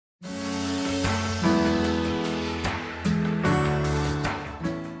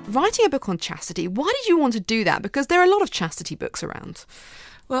writing a book on chastity, why did you want to do that? Because there are a lot of chastity books around.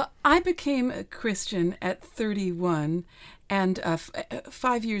 Well, I became a Christian at 31, and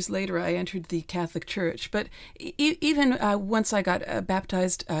 5 years later I entered the Catholic Church. But even once I got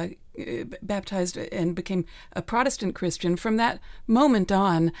baptized and became a Protestant Christian, from that moment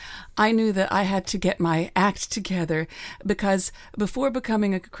on, I knew that I had to get my act together, because before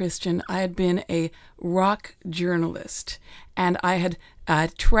becoming a Christian, I had been a rock journalist, and I had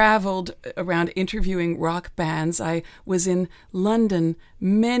traveled around interviewing rock bands. I was in London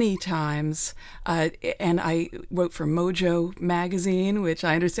many times, and I wrote for Mojo magazine, which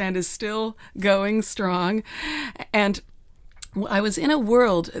I understand is still going strong, and I was in a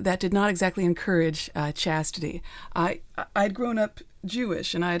world that did not exactly encourage chastity. I'd grown up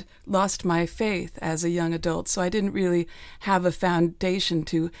Jewish, and I'd lost my faith as a young adult, so I didn't really have a foundation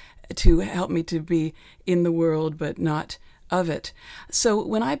to help me to be in the world, but not of it. So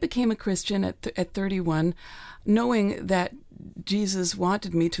when I became a Christian at 31, knowing that Jesus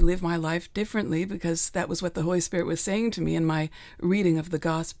wanted me to live my life differently, because that was what the Holy Spirit was saying to me in my reading of the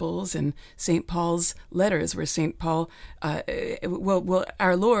Gospels and St. Paul's letters, where St. Paul,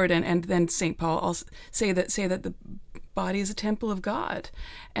 our Lord and then St. Paul also say that the body is a temple of God,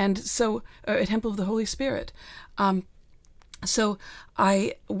 and so a temple of the Holy Spirit. So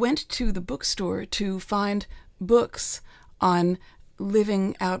I went to the bookstore to find books on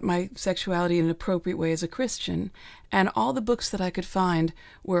living out my sexuality in an appropriate way as a Christian, and all the books that I could find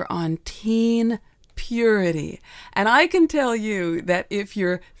were on teen purity. And I can tell you that if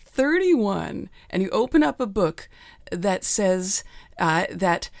you're 31 and you open up a book that says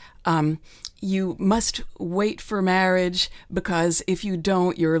that you must wait for marriage, because if you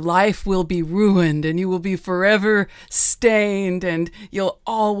don't, your life will be ruined and you will be forever stained and you'll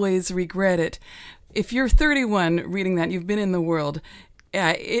always regret it. If you're 31 reading that, you've been in the world,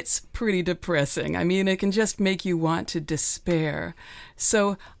 it's pretty depressing. I mean, it can just make you want to despair.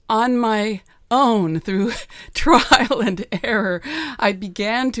 So on my own, through trial and error, I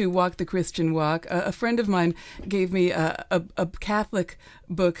began to walk the Christian walk. A friend of mine gave me a Catholic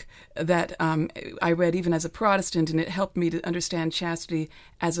book that I read even as a Protestant, and it helped me to understand chastity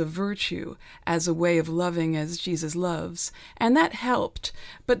as a virtue, as a way of loving as Jesus loves. And that helped,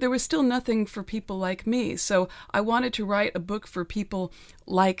 but there was still nothing for people like me. So I wanted to write a book for people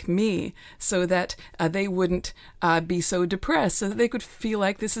like me, so that they wouldn't be so depressed, so that they could feel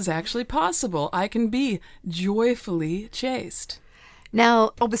like this is actually possible. I can be joyfully chaste.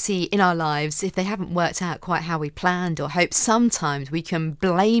 Now, obviously, in our lives, if they haven't worked out quite how we planned or hoped, sometimes we can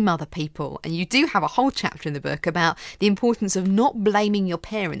blame other people. And you do have a whole chapter in the book about the importance of not blaming your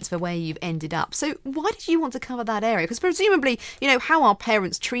parents for where you've ended up. So why did you want to cover that area? Because presumably, how our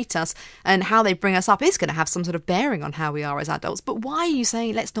parents treat us and how they bring us up is going to have some sort of bearing on how we are as adults. But why are you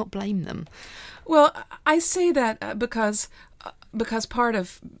saying let's not blame them? Well, I say that because part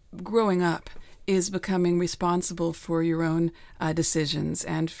of growing up is becoming responsible for your own decisions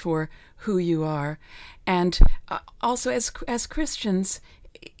and for who you are. And also as Christians,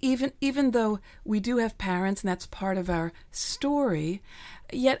 even though we do have parents and that's part of our story,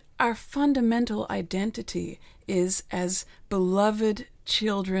 yet our fundamental identity is as beloved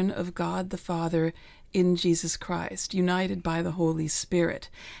children of God the Father in Jesus Christ, united by the Holy Spirit.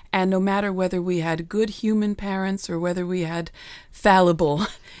 And no matter whether we had good human parents or whether we had fallible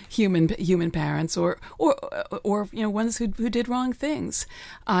human parents or ones who did wrong things,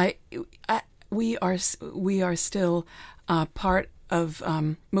 we are still part of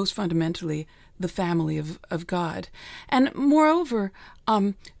most fundamentally the family of God. And moreover,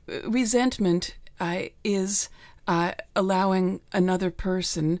 resentment is allowing another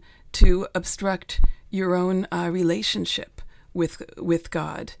person to obstruct your own relationship with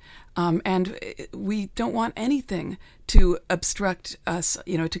God. And we don't want anything to obstruct us,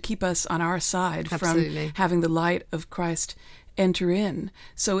 to keep us on our side. Absolutely. From having the light of Christ enter in.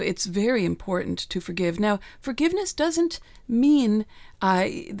 So it's very important to forgive. Now, forgiveness doesn't mean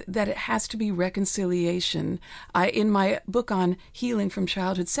that it has to be reconciliation. In my book on healing from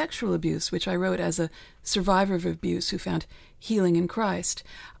childhood sexual abuse, which I wrote as a survivor of abuse who found healing in Christ,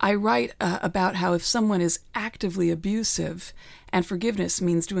 I write about how if someone is actively abusive, and forgiveness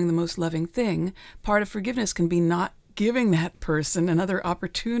means doing the most loving thing, part of forgiveness can be not giving that person another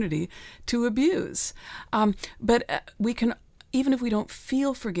opportunity to abuse. But we can, even if we don't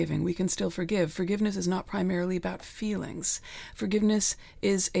feel forgiving, we can still forgive. Forgiveness is not primarily about feelings. Forgiveness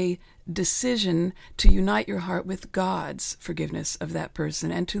is a decision to unite your heart with God's forgiveness of that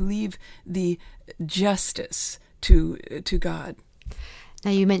person and to leave the justice to God.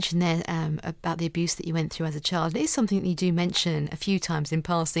 Now, you mentioned there about the abuse that you went through as a child. It is something that you do mention a few times in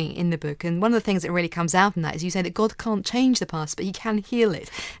passing in the book. And one of the things that really comes out in that is you say that God can't change the past, but he can heal it.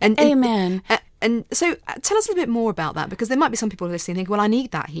 Amen. And so tell us a little bit more about that, because there might be some people listening thinking, well, I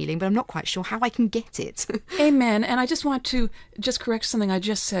need that healing, but I'm not quite sure how I can get it. Amen. And I just want to correct something I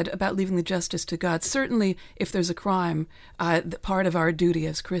just said about leaving the justice to God. Certainly, if there's a crime, part of our duty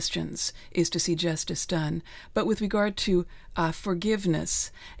as Christians is to see justice done. But with regard to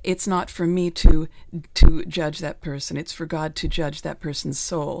forgiveness, it's not for me to judge that person. It's for God to judge that person's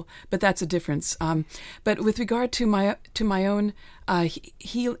soul. But that's a difference. But with regard to my own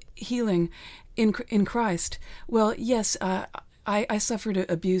healing in Christ, well, yes, I suffered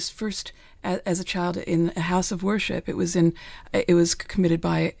abuse first as a child in a house of worship. It was committed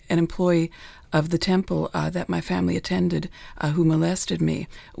by an employee of the temple that my family attended, who molested me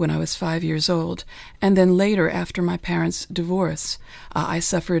when I was 5 years old. And then later, after my parents' divorce, I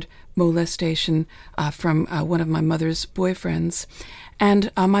suffered molestation from one of my mother's boyfriends.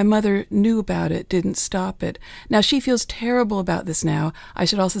 And my mother knew about it, didn't stop it. Now, she feels terrible about this now. I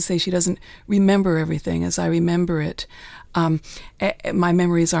should also say she doesn't remember everything as I remember it. My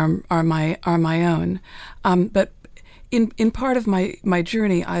memories are my own. But in part of my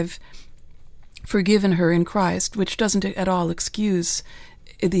journey, I've forgiven her in Christ, which doesn't at all excuse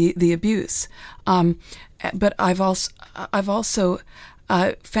the abuse. But I've also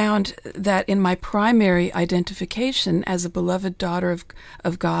found that in my primary identification as a beloved daughter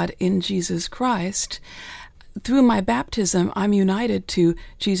of God in Jesus Christ, through my baptism, I'm united to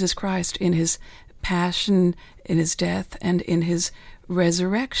Jesus Christ in his passion, in his death, and in his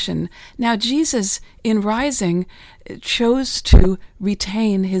resurrection. Now, Jesus, in rising, chose to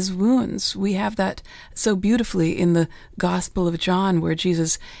retain his wounds. We have that so beautifully in the Gospel of John, where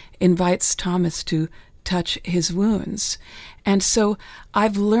Jesus invites Thomas to touch his wounds. And so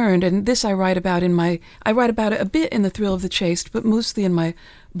I've learned, and this I write about it a bit in The Thrill of the Chaste, but mostly in my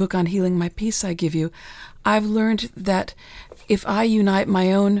book on Healing My Peace I Give You. I've learned that if I unite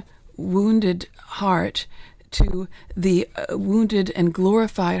my own wounded heart to the wounded and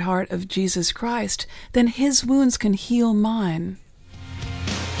glorified heart of Jesus Christ, then his wounds can heal mine.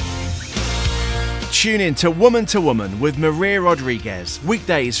 Tune in to Woman with Maria Rodriguez,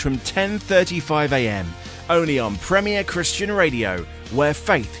 weekdays from 10:35 a.m, only on Premier Christian Radio, where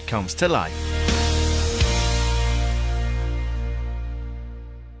faith comes to life.